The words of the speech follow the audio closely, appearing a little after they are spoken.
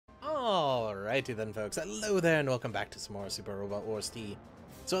Alrighty then, folks. Hello there, and welcome back to some more Super Robot Wars T.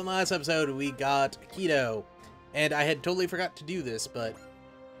 So in the last episode, we got Keto, and I had totally forgot to do this, but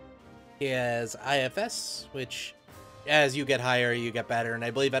he has IFS, which, as you get higher, you get better, and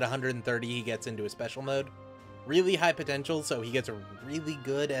I believe at 130, he gets into a special mode. Really high potential, so he gets really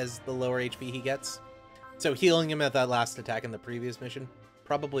good as the lower HP he gets. So healing him at that last attack in the previous mission,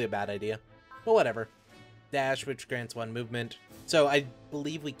 probably a bad idea, but whatever. Dash, which grants 1 movement. So I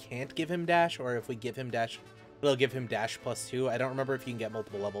believe we can't give him dash, or if we give him dash, it'll give him dash plus 2. I don't remember if you can get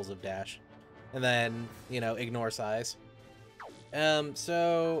multiple levels of dash. And then, you know, ignore size. This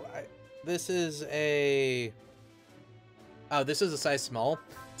is a... Oh, this is a size small.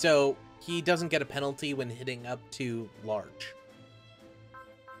 So he doesn't get a penalty when hitting up to large.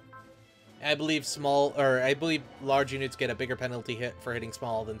 I believe large units get a bigger penalty hit for hitting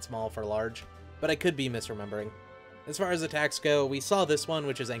small than small for large. But I could be misremembering. As far as attacks go, we saw this one,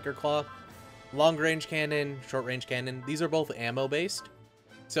 which is Anchor Claw. Long range cannon, short range cannon. These are both ammo based,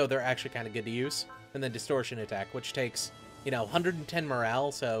 so they're actually kind of good to use. And then distortion attack, which takes, you know, 110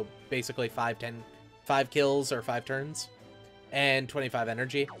 morale, so basically 5 kills or 5 turns, and 25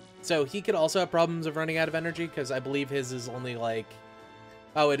 energy. So he could also have problems of running out of energy, because I believe his is only like,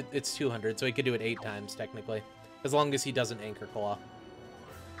 oh, it's 200, so he could do it 8 times technically, as long as he doesn't Anchor Claw.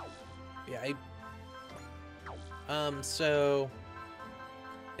 Yeah, so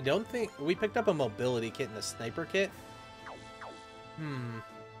I don't think we picked up a mobility kit and a sniper kit. I'm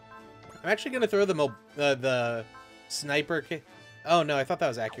actually gonna throw the sniper kit. Oh no, I thought that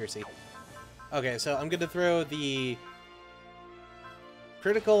was accuracy. Okay, so I'm gonna throw the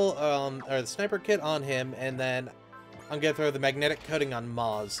critical or the sniper kit on him, and then I'm gonna throw the magnetic coating on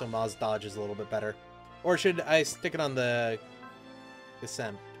Maz, so Maz dodges a little bit better. Or should I stick it on the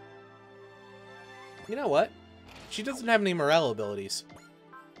Descent? You know what? She doesn't have any morale abilities.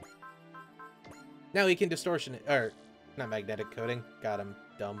 Now he can distortion it, or not magnetic coating. Got him,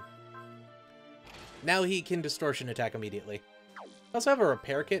 dumb. Now he can distortion attack immediately. I also have a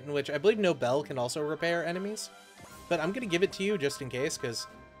repair kit in which I believe Nobel can also repair enemies. But I'm gonna give it to you just in case, because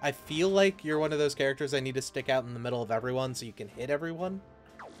I feel like you're one of those characters I need to stick out in the middle of everyone so you can hit everyone.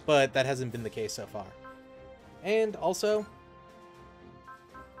 But that hasn't been the case so far. And also,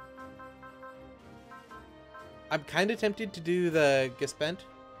 I'm kind of tempted to do the Gespest?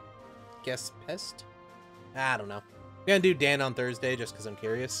 I don't know. I'm gonna do Dan on Thursday just because I'm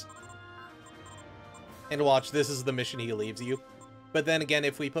curious. And watch, this is the mission he leaves you. But then again,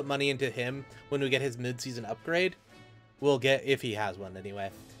 if we put money into him, when we get his mid-season upgrade, we'll get, if he has one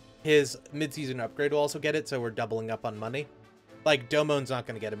anyway, his mid-season upgrade will also get it, so we're doubling up on money. Like, Domon's not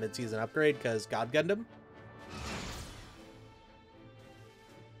gonna get a mid-season upgrade because God Gundam.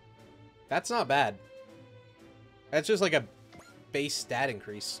 That's not bad. That's just like a base stat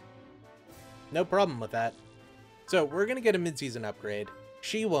increase. No problem with that. So we're going to get a mid-season upgrade.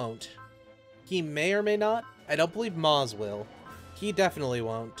 She won't. He may or may not. I don't believe Maz will. He definitely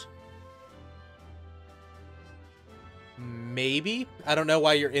won't. Maybe. I don't know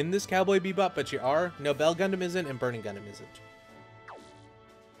why you're in this Cowboy Bebop, but you are. Nobel Gundam isn't, and Burning Gundam isn't.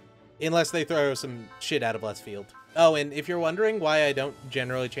 Unless they throw some shit out of left field. Oh, and if you're wondering why I don't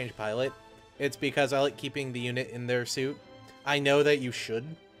generally change pilot, it's because I like keeping the unit in their suit. I know that you should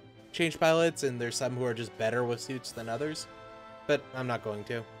change pilots, and there's some who are just better with suits than others, but I'm not going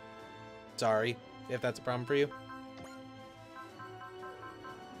to. Sorry, if that's a problem for you.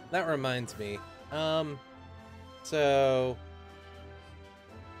 That reminds me. So...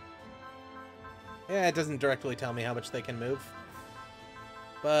 yeah, it doesn't directly tell me how much they can move.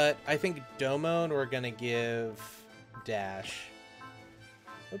 But I think Domon we're gonna give dash.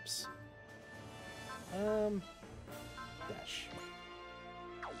 Oops. Dash.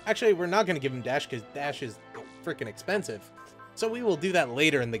 Actually, we're not going to give him dash because dash is freaking expensive. So we will do that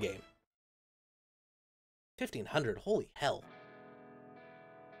later in the game. 1,500, holy hell.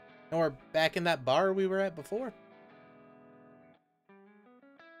 And we're back in that bar we were at before.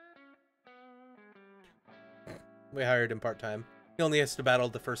 We hired him part-time. He only has to battle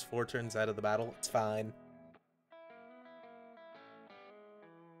the first 4 turns out of the battle. It's fine.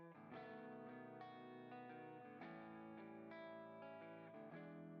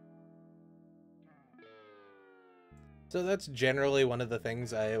 So that's generally one of the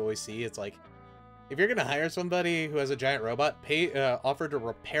things I always see. It's like, if you're gonna hire somebody who has a giant robot, offer to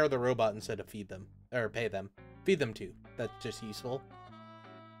repair the robot instead of feed them, or pay them. Feed them too. That's just useful.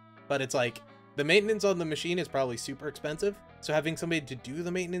 But it's like, the maintenance on the machine is probably super expensive, so having somebody to do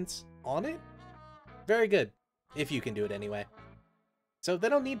the maintenance on it, very good, if you can do it anyway. So they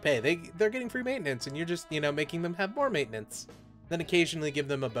don't need pay. They're getting free maintenance, and you're just, you know, making them have more maintenance. Then occasionally give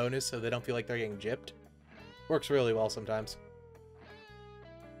them a bonus so they don't feel like they're getting gypped. Works really well sometimes.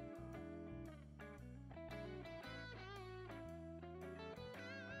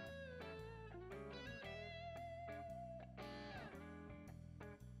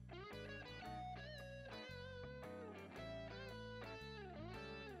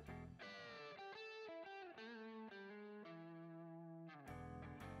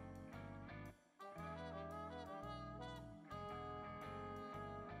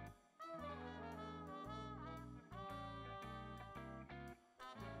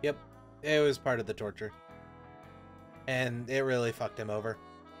 Yep, it was part of the torture. And it really fucked him over.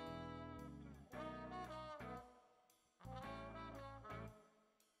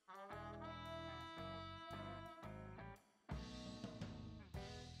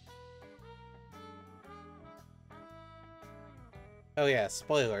 Oh yeah,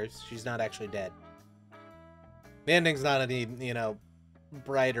 spoilers, she's not actually dead. The ending's not any, you know,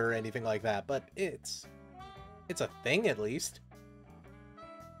 brighter or anything like that, but it's a thing at least.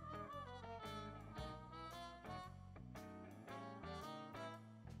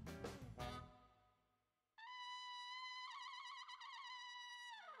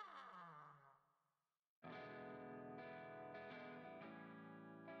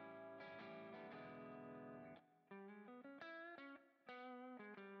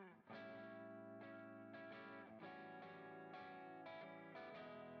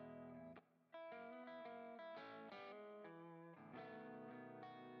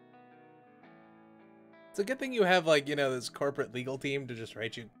 It's a good thing you have, like, you know, this corporate legal team to just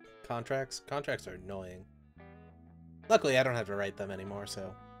write you contracts. Contracts are annoying. Luckily, I don't have to write them anymore,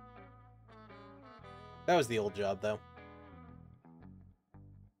 so... That was the old job, though.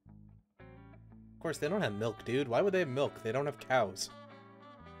 Of course, they don't have milk, dude. Why would they have milk? They don't have cows.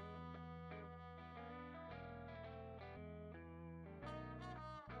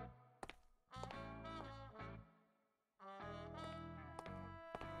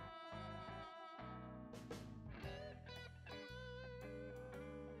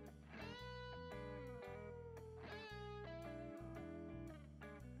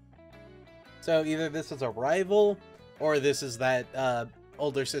 So either this is a rival, or this is that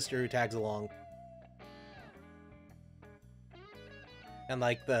older sister who tags along. And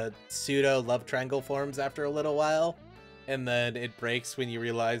like the pseudo love triangle forms after a little while, and then it breaks when you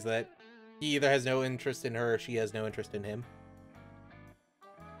realize that he either has no interest in her or she has no interest in him.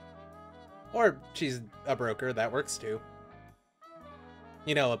 Or she's a broker, that works too.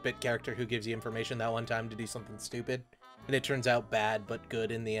 You know, a bit character who gives you information that one time to do something stupid, and it turns out bad but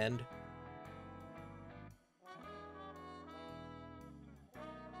good in the end.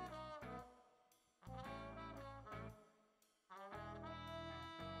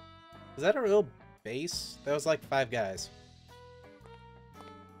 Is that a real base? That was like 5 guys.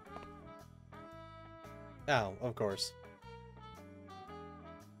 Oh, of course.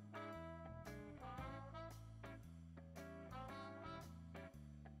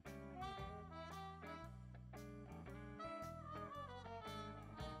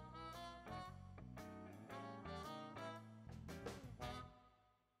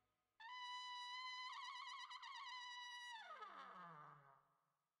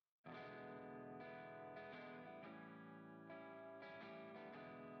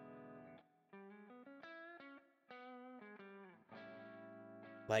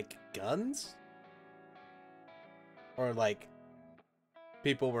 Like, guns? Or, like,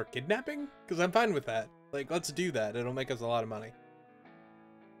 people were kidnapping? Because I'm fine with that. Like, let's do that. It'll make us a lot of money.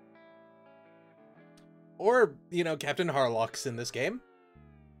 Or, you know, Captain Harlock's in this game.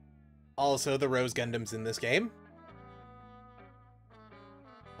 Also, the Rose Gundam's in this game.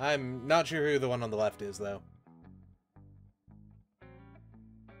 I'm not sure who the one on the left is, though.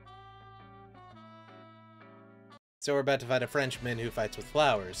 So we're about to fight a Frenchman who fights with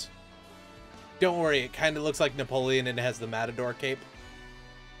flowers. Don't worry, it kind of looks like Napoleon and it has the Matador cape.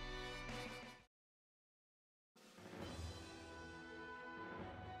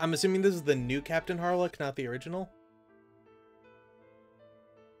 I'm assuming this is the new Captain Harlock, not the original?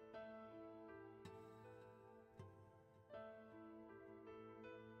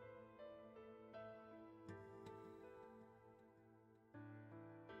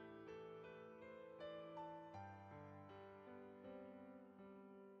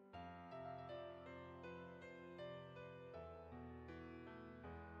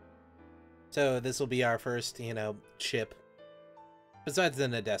 So this will be our first, you know, ship. Besides the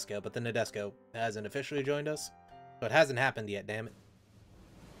Nadesco, but the Nadesco hasn't officially joined us. So it hasn't happened yet, damn it.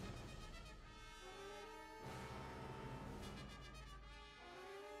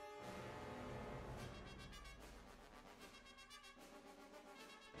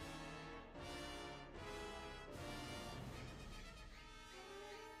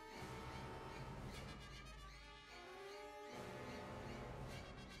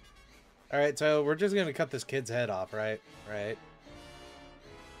 Alright, so we're just gonna cut this kid's head off, right? Right.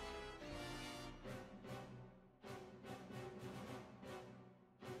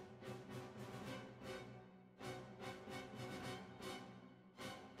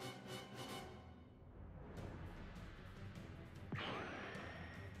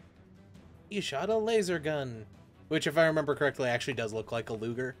 You shot a laser gun. Which, if I remember correctly, actually does look like a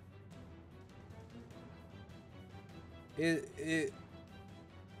Luger.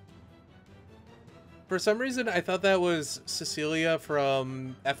 For some reason, I thought that was Cecilia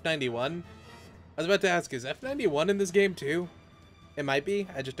from F91. I was about to ask, is F91 in this game too? It might be,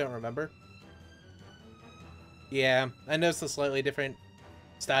 I just don't remember. Yeah, I noticed a slightly different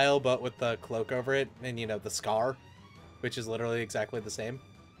style, but with the cloak over it, and you know, the scar, which is literally exactly the same.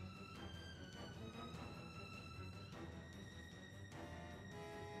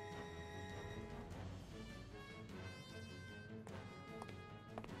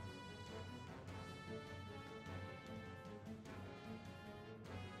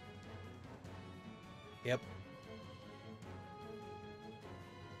 Yep.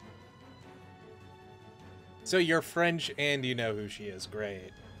 So you're French and you know who she is.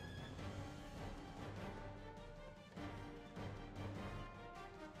 Great.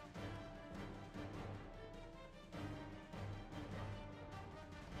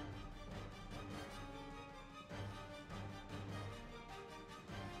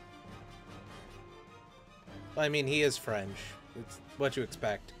 Well, I mean, he is French. It's what you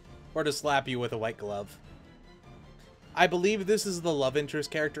expect. Or to slap you with a white glove. I believe this is the love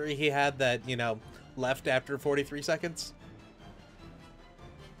interest character he had that, you know, left after 43 seconds.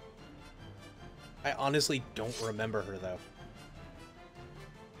 I honestly don't remember her, though.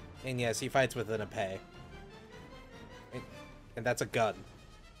 And yes, he fights with an épée. And that's a gun.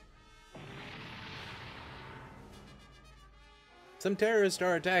 Some terrorists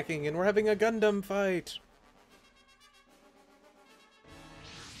are attacking, and we're having a Gundam fight.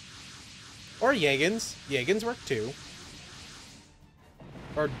 Or Yagans. Yagans work too.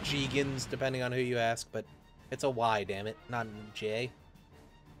 Or Jigans, depending on who you ask, but it's a Y, damn it, not a J.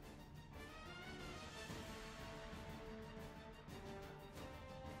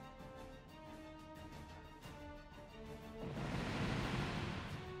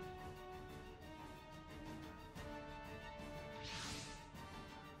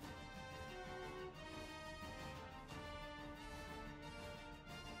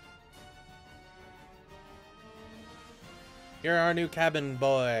 You're our new cabin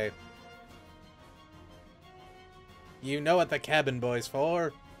boy. You know what the cabin boy's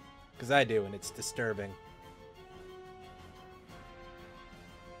for? Because I do, and it's disturbing.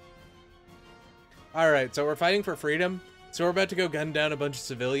 Alright, so we're fighting for freedom. So we're about to go gun down a bunch of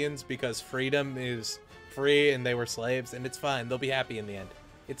civilians because freedom is free and they were slaves, and it's fine. They'll be happy in the end.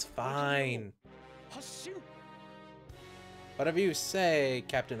 It's fine. Whatever you say,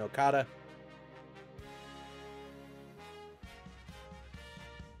 Captain Okada.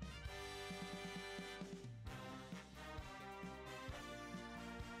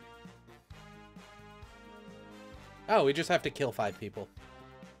 Oh, we just have to kill 5 people.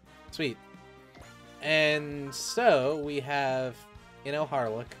 Sweet. And so, we have, you know,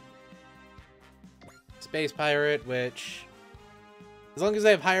 Harlock. Space Pirate, which, as long as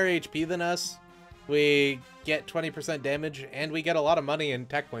they have higher HP than us, we get 20% damage, and we get a lot of money and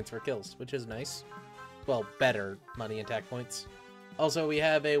tech points for kills, which is nice. Well, better money and tech points. Also, we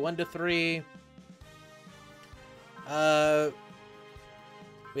have a 1 to 3.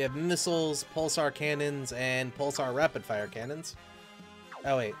 We have missiles, pulsar cannons, and pulsar rapid-fire cannons.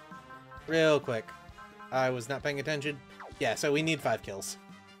 Oh, wait. Real quick. I was not paying attention. Yeah, so we need 5 kills.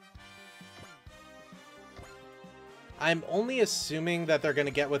 I'm only assuming that they're going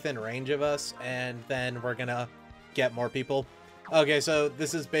to get within range of us, and then we're going to get more people. Okay, so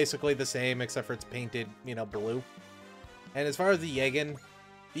this is basically the same, except for it's painted, you know, blue. And as far as the Yagan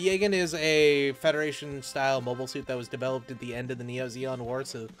is a Federation-style mobile suit that was developed at the end of the Neo-Zeon War,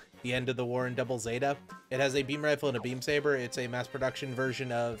 so the end of the war in Double Zeta. It has a beam rifle and a beam saber. It's a mass-production version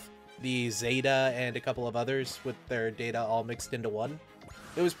of the Zeta and a couple of others with their data all mixed into one.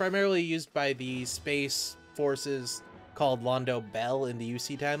 It was primarily used by the space forces called Londo Bell in the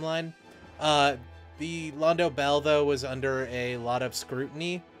UC timeline. The Londo Bell, though, was under a lot of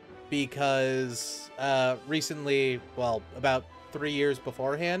scrutiny because recently, well, about 3 years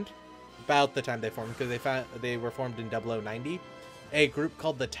beforehand, about the time they formed, because they were formed in 0090, a group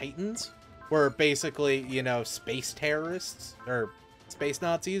called the Titans were basically, you know, space terrorists, or space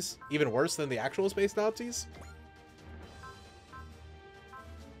Nazis, even worse than the actual space Nazis.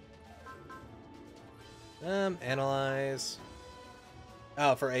 Analyze.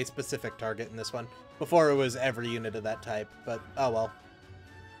 Oh, for a specific target in this one. Before it was every unit of that type, but oh well.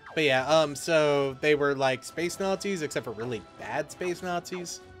 But yeah, so they were like space Nazis, except for really bad space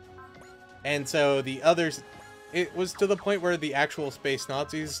Nazis. And so the others, it was to the point where the actual space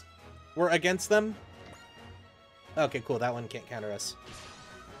Nazis were against them. Okay, cool, that one can't counter us.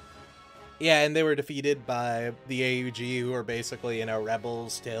 Yeah, and they were defeated by the AUG, who are basically, you know,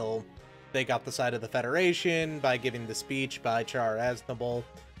 rebels till they got the side of the Federation by giving the speech by Char Aznable,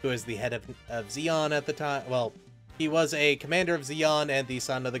 who is the head of Xeon at the time. Well, he was a commander of Xeon and the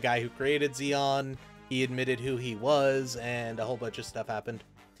son of the guy who created Xeon. He admitted who he was, and a whole bunch of stuff happened.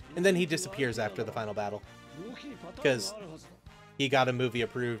 And then he disappears after the final battle, because he got a movie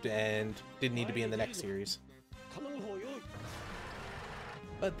approved and didn't need to be in the next series.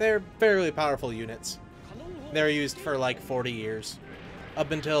 But they're fairly powerful units. They were used for like 40 years,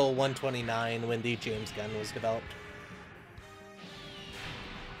 up until 129 when the James gun was developed.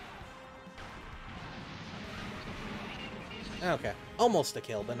 Okay, almost a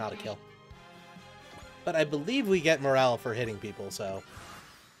kill, but not a kill. But I believe we get morale for hitting people, so...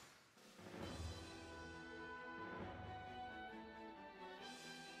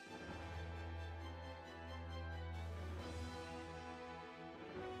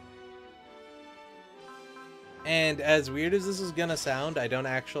 And as weird as this is gonna sound, I don't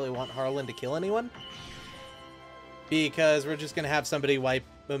actually want Harlan to kill anyone. Because we're just gonna have somebody wipe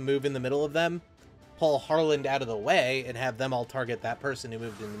a move in the middle of them, pull Harlan out of the way, and have them all target that person who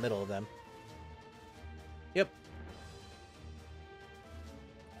moved in the middle of them. Yep.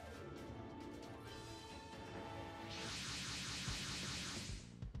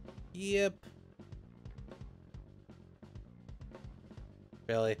 Yep.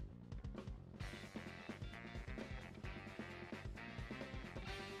 Really?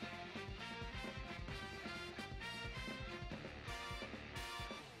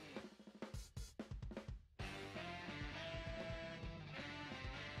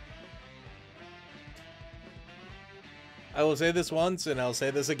 I will say this once, and I'll say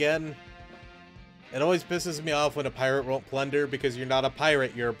this again. It always pisses me off when a pirate won't plunder, because you're not a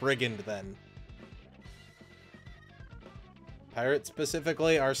pirate, you're a brigand then. Pirates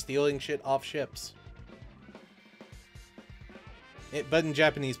specifically are stealing shit off ships. But in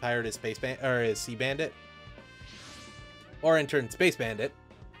Japanese, pirate is is sea bandit. Or in turn, space bandit.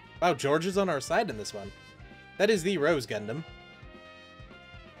 Wow, George is on our side in this one. That is the Rose Gundam.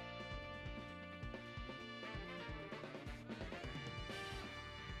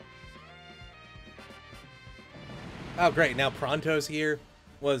 Oh, great. Now Pronto's here.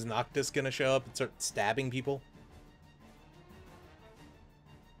 Was Noctis gonna show up and start stabbing people?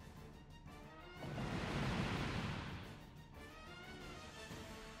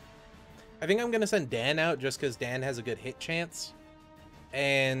 I think I'm gonna send Dan out just because Dan has a good hit chance.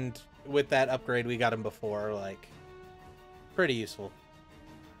 And with that upgrade, we got him before, like, pretty useful.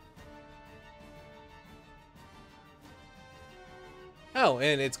 Oh,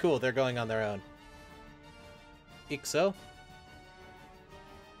 and it's cool. They're going on their own. Ixo?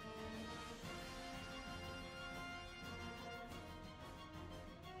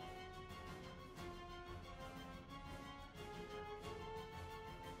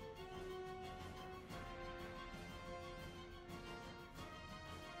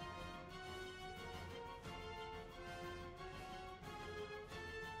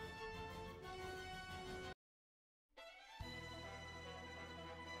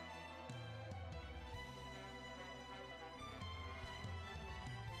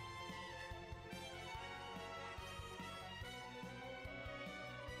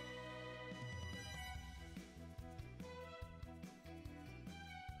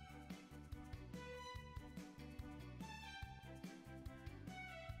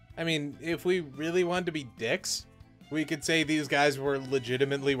 I mean, if we really wanted to be dicks, we could say these guys were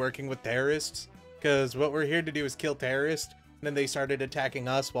legitimately working with terrorists, because what we're here to do is kill terrorists, and then they started attacking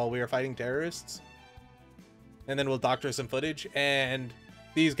us while we were fighting terrorists. And then we'll doctor some footage, and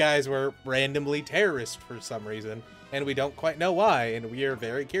these guys were randomly terrorists for some reason, and we don't quite know why, and we are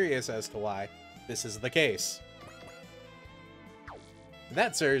very curious as to why this is the case.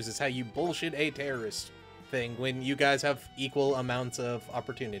 That, sirs, is how you bullshit a terrorist thing when you guys have equal amounts of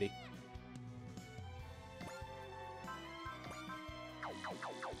opportunity.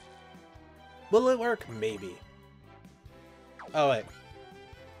 Will it work? Maybe. Oh, wait.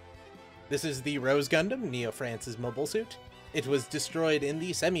 This is the Rose Gundam, Neo France's mobile suit. It was destroyed in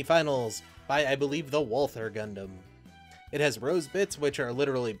the semi-finals by, I believe, the Walther Gundam. It has rose bits, which are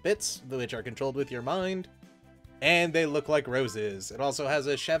literally bits, which are controlled with your mind, and they look like roses. It also has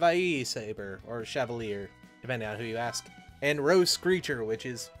a Chevalier saber, or Chevalier, depending on who you ask. and Rose Screecher, which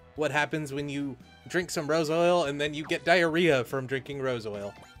is what happens when you drink some rose oil and then you get diarrhea from drinking rose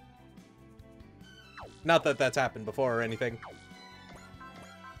oil. Not that that's happened before or anything.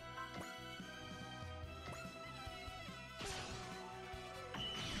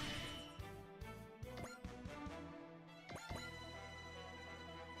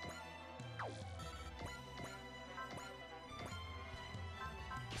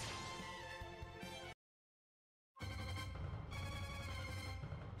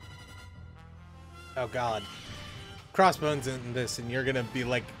 Oh god. Crossbone's in this, and you're gonna be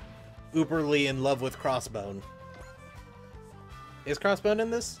like uberly in love with Crossbone. Is Crossbone in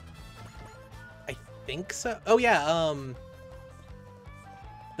this? I think so. Oh yeah,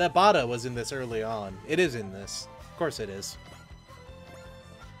 that Bada was in this early on. It is in this. Of course it is.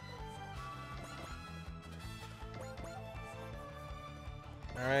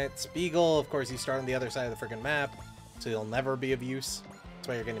 Alright, Spiegel, of course you start on the other side of the freaking map, so you'll never be of use. That's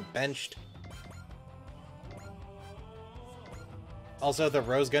why you're getting benched. Also, the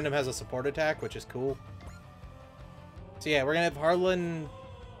Rose Gundam has a support attack, which is cool. So yeah, we're gonna have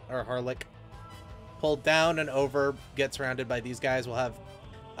Harlock pulled down and over, get surrounded by these guys. We'll have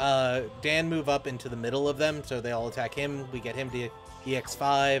Dan move up into the middle of them, so they all attack him. We get him to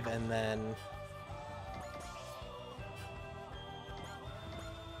EX5, and then...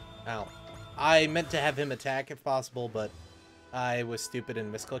 Ow. I meant to have him attack if possible, but I was stupid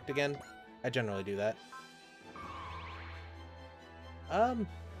and misclicked again. I generally do that.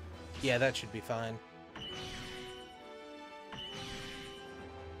 Yeah, that should be fine.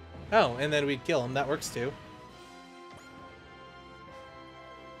 Oh, and then we'd kill him. That works too.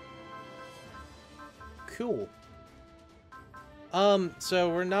 Cool. So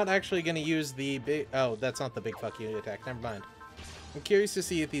we're not actually gonna use the big... Oh, that's not the big fuck you attack. Never mind. I'm curious to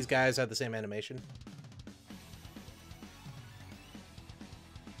see if these guys have the same animation.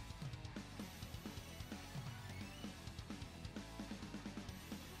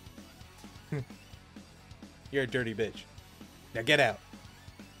 You're a dirty bitch. Now get out.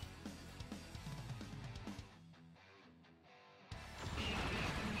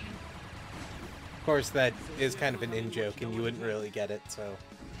 Of course, that is kind of an in-joke, and you wouldn't really get it, so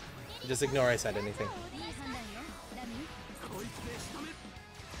just ignore I said anything.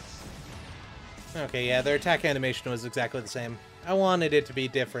 Okay, yeah, their attack animation was exactly the same. I wanted it to be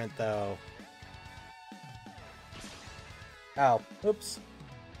different, though. Ow. Oops.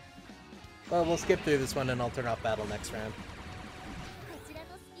 Well, we'll skip through this one and I'll turn off battle next round.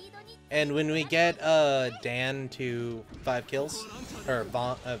 And when we get Dan to 5 kills, or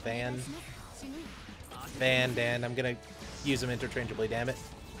Dan, I'm gonna use them interchangeably, damn it.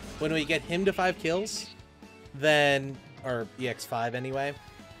 When we get him to 5 kills, then, or EX5 anyway,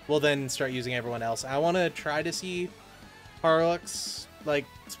 we'll then start using everyone else. I want to try to see Harlock's, like,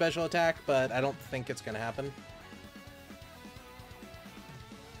 special attack, but I don't think it's gonna happen.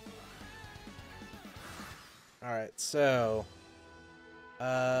 Alright, so...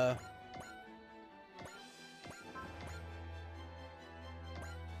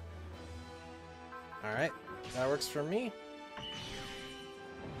 Alright, that works for me.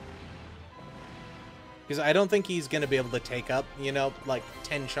 Because I don't think he's going to be able to take up, you know, like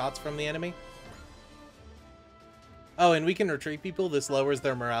 10 shots from the enemy. Oh, and we can retreat people. This lowers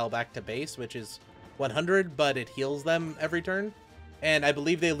their morale back to base, which is 100, but it heals them every turn. And I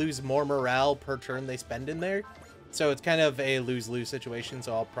believe they lose more morale per turn they spend in there. So it's kind of a lose-lose situation,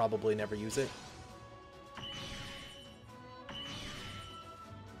 so I'll probably never use it.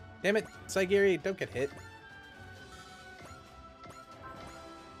 Damn it, Saigiri, don't get hit.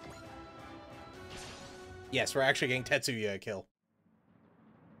 Yes, we're actually getting Tetsuya a kill.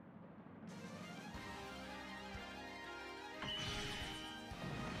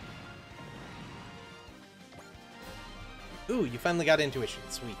 Ooh, you finally got intuition.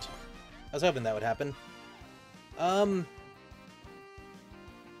 Sweet. I was hoping that would happen.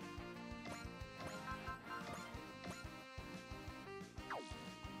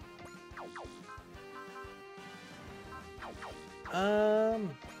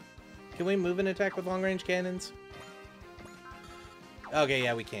 Can we move and attack with long-range cannons? Okay,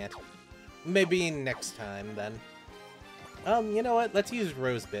 yeah, we can't. Maybe next time, then. You know what? Let's use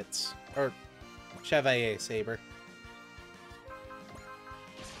Rose Bits. Or Chevalier Saber.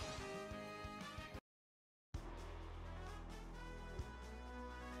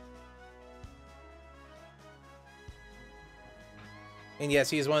 And yes,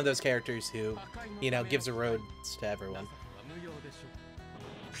 he's one of those characters who, you know, gives a road to everyone.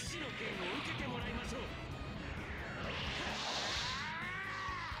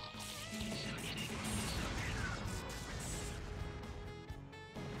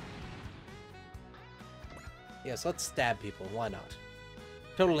 Yes, let's stab people. Why not?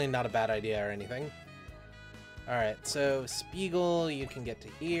 Totally not a bad idea or anything. Alright, so Spiegel, you can get to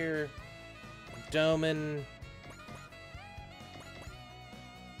here. Doman.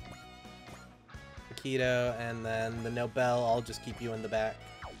 Keto, and then the Nobel, I'll just keep you in the back.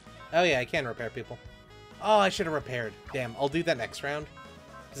 Oh yeah, I can repair people. Oh, I should have repaired. Damn, I'll do that next round.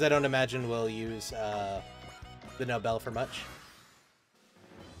 Because I don't imagine we'll use the Nobel for much.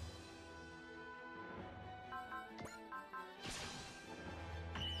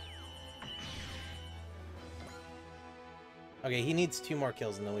 Okay, he needs 2 more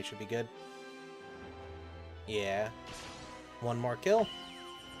kills and then we should be good. Yeah. 1 more kill.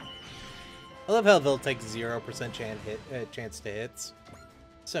 I love how they'll take 0% chance to hits.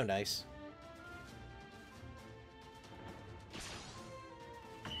 So nice.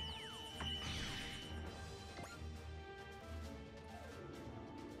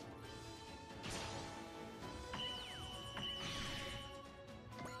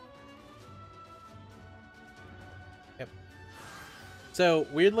 Yep. So,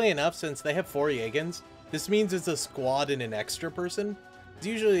 weirdly enough, since they have 4 Yagans, this means it's a squad and an extra person.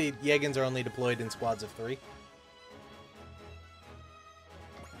 Usually, Yagans are only deployed in squads of 3.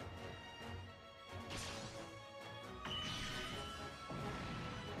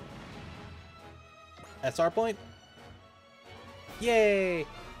 SR point? Yay!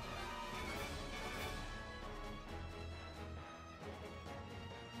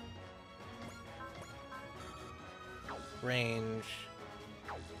 Range.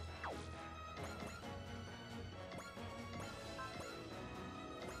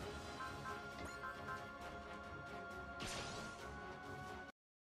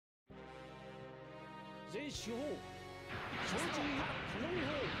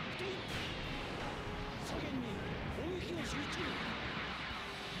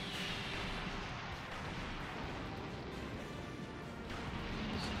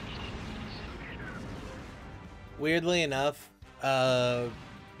 Weirdly enough, that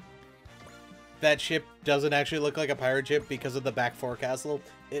ship doesn't actually look like a pirate ship because of the back forecastle.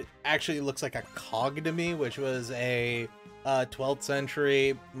 It actually looks like a cog to me, which was a 12th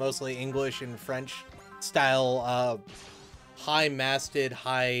century, mostly English and French style, high-masted,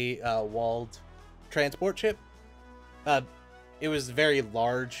 high-walled transport ship. It was very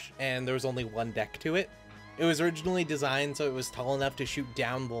large, and there was only 1 deck to it. It was originally designed so it was tall enough to shoot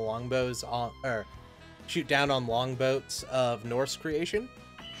down the longbows on, or shoot down on longboats of Norse creation.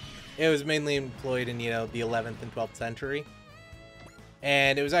 It was mainly employed in, you know, the 11th and 12th century.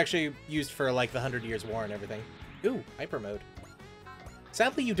 And it was actually used for, like, the 100 Years' War and everything. Ooh, hyper mode.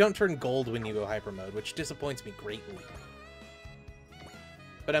 Sadly, you don't turn gold when you go hyper mode, which disappoints me greatly.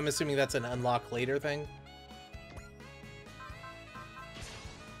 But I'm assuming that's an unlock later thing.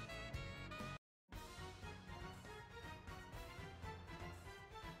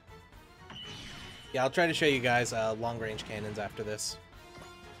 Yeah, I'll try to show you guys long-range cannons after this.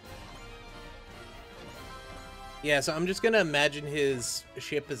 Yeah, so I'm just gonna imagine his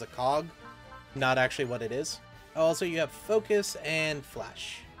ship as a cog, not actually what it is. Oh, also, you have focus and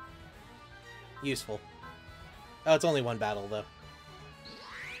flash. Useful. Oh, it's only 1 battle, though.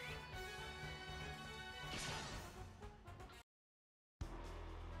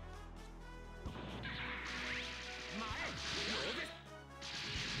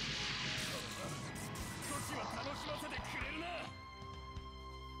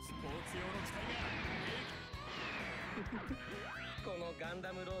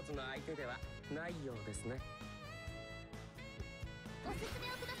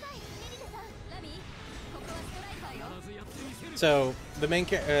 So the main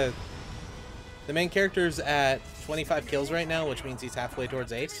character's at 25 kills right now, which means he's halfway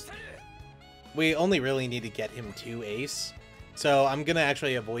towards ace. We only really need to get him to ace, so I'm gonna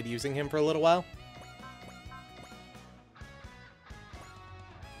actually avoid using him for a little while.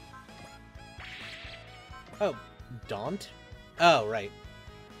 Oh, Daunt? Oh, right.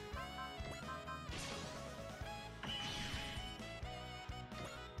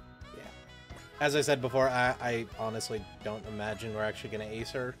 Yeah. As I said before, I honestly don't imagine we're actually going to ace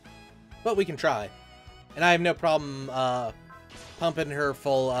her. But we can try. And I have no problem pumping her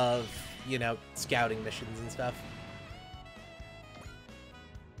full of, you know, scouting missions and stuff.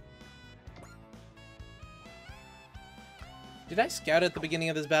 Did I scout at the beginning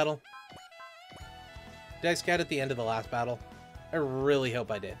of this battle? Did I scout at the end of the last battle? I really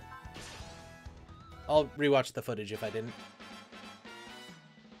hope I did. I'll rewatch the footage if I didn't.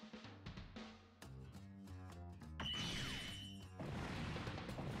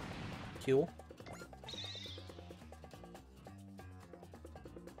 Cool.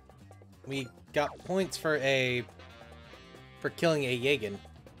 We got points for killing a Jagen.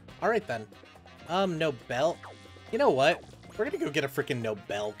 Alright then. Nobel. You know what? We're gonna go get a freaking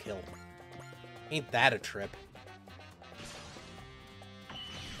Nobel kill. Ain't that a trip?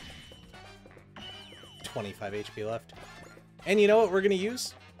 25 HP left. And you know what we're gonna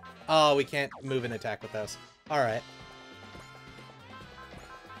use? Oh, we can't move and attack with those. Alright.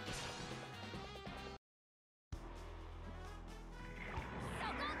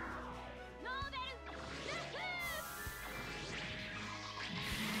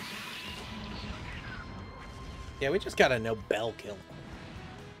 Yeah, we just got a Nobel kill.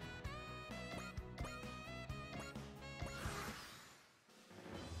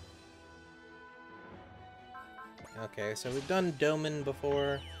 Okay, so we've done Doman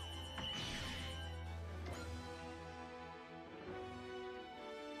before.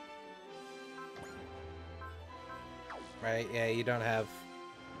 Right, yeah, you don't have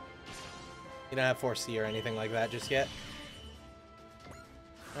 4C or anything like that just yet.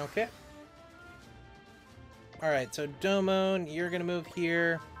 Okay. Alright, so Domon, you're gonna move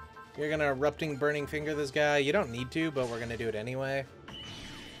here. You're gonna Erupting Burning Finger this guy. You don't need to, but we're gonna do it anyway.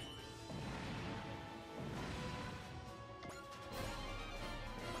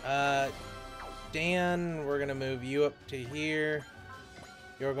 Dan, we're gonna move you up to here.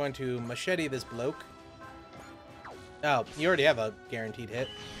 You're going to Machete this bloke. Oh, you already have a guaranteed hit.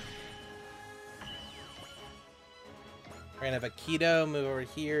 We're gonna have a Keto, move over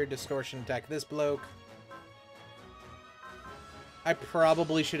here, Distortion attack this bloke. I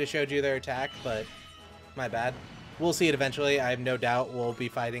probably should have showed you their attack, but my bad. We'll see it eventually. I have no doubt we'll be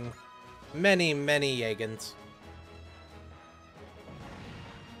fighting many, many Jagens.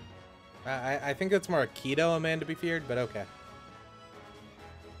 I think it's more a Keto, a man to be feared, but okay.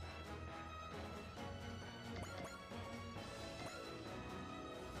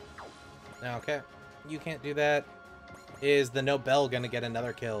 Okay, you can't do that. Is the Nobel gonna get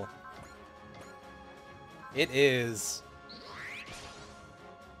another kill? It is.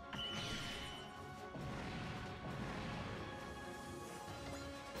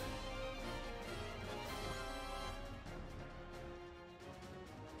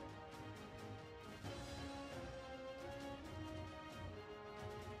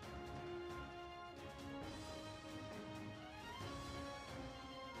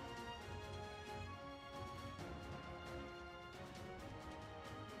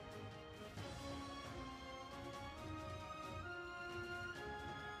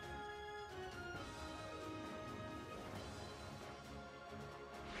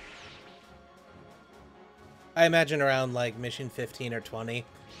 I imagine around, like, mission 15 or 20,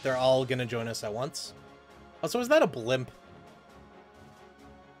 they're all gonna join us at once. Also, is that a blimp?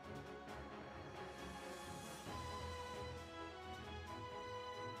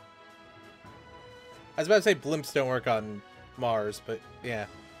 I was about to say blimps don't work on Mars, but yeah.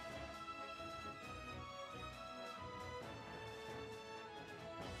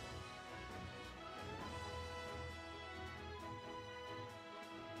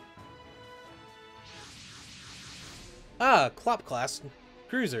 Ah, Clop class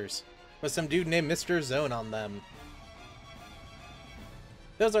cruisers with some dude named Mr. Zone on them.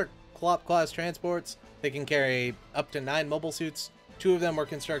 Those are Clop class transports. They can carry up to 9 mobile suits. 2 of them were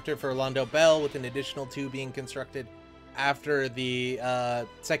constructed for Londo Bell, with an additional 2 being constructed after the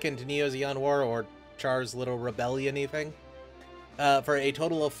Second Neo-Zeon War or Char's Little Rebellion-y thing, for a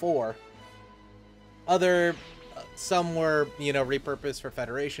total of 4. Some were, repurposed for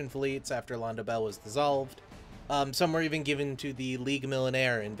Federation fleets after Londo Bell was dissolved. Some were even given to the League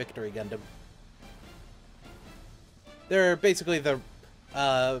Millennium in Victory Gundam. They're basically the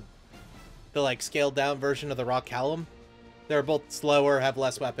like scaled down version of the Rock Callum. They're both slower, have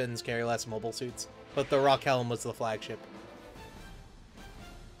less weapons, carry less mobile suits, but the Rock Callum was the flagship.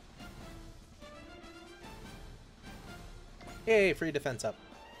 Yay, free defense up.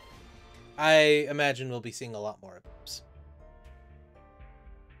 I imagine we'll be seeing a lot more of those.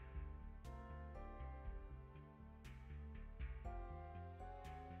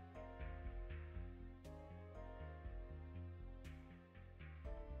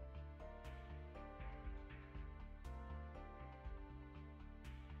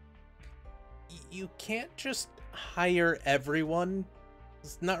 You can't just hire everyone.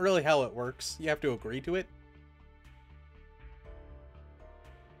 It's not really how it works. You have to agree to it.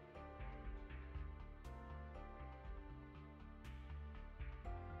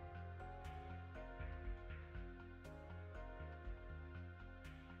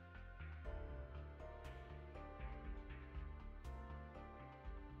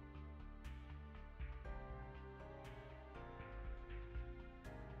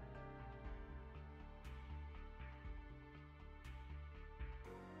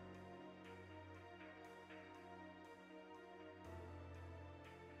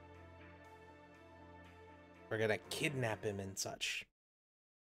 We're gonna kidnap him and such.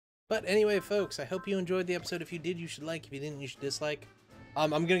 But anyway, folks, I hope you enjoyed the episode. If you did, you should like. If you didn't, you should dislike. I'm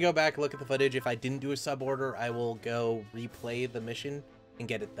gonna go back, look at the footage. If I didn't do a sub order, I will go replay the mission and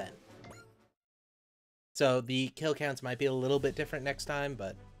get it then. So the kill counts might be a little bit different next time,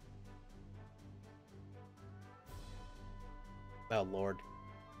 but... oh, Lord.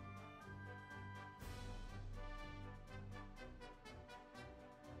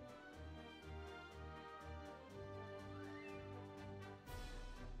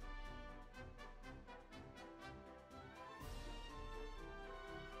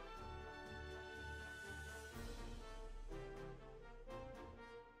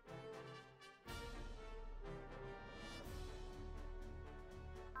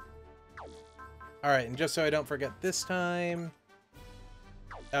 Alright, and just so I don't forget this time...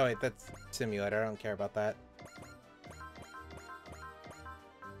 oh wait, that's simulator, I don't care about that.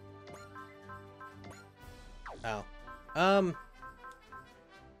 Oh.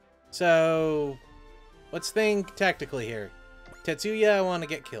 So... let's think tactically here. Tetsuya, I want to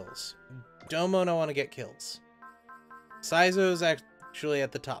get kills. Domon, I want to get kills. Saizo's actually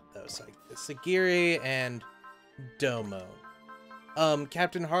at the top, though. So, Sagiri and Domon.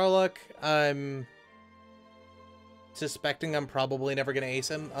 Captain Harlock, I'm suspecting I'm probably never going to ace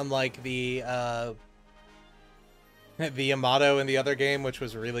him, unlike the Yamato in the other game, which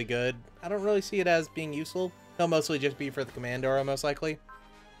was really good. I don't really see it as being useful. He'll mostly just be for the Commandora, most likely.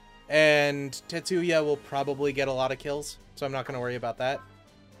 And Tetsuya will probably get a lot of kills, so I'm not going to worry about that.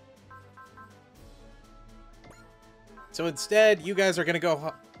 So instead, you guys are going to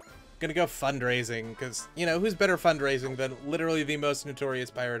go fundraising, because, you know, who's better fundraising than literally the most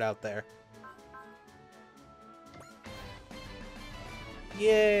notorious pirate out there?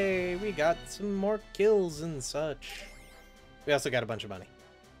 Yay, we got some more kills and such. We also got a bunch of money.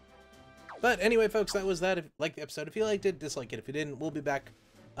 But anyway, folks, that was that. If you liked the episode, if you liked it, dislike it. If you didn't, we'll be back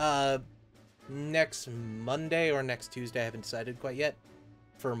next Monday or next Tuesday. I haven't decided quite yet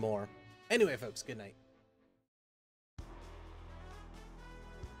for more. Anyway, folks, good night.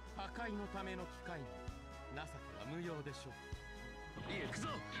 破壊のための機械も情けは無用でしょう。行くぞ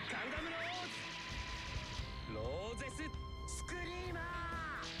ガンダムローズ。ローゼス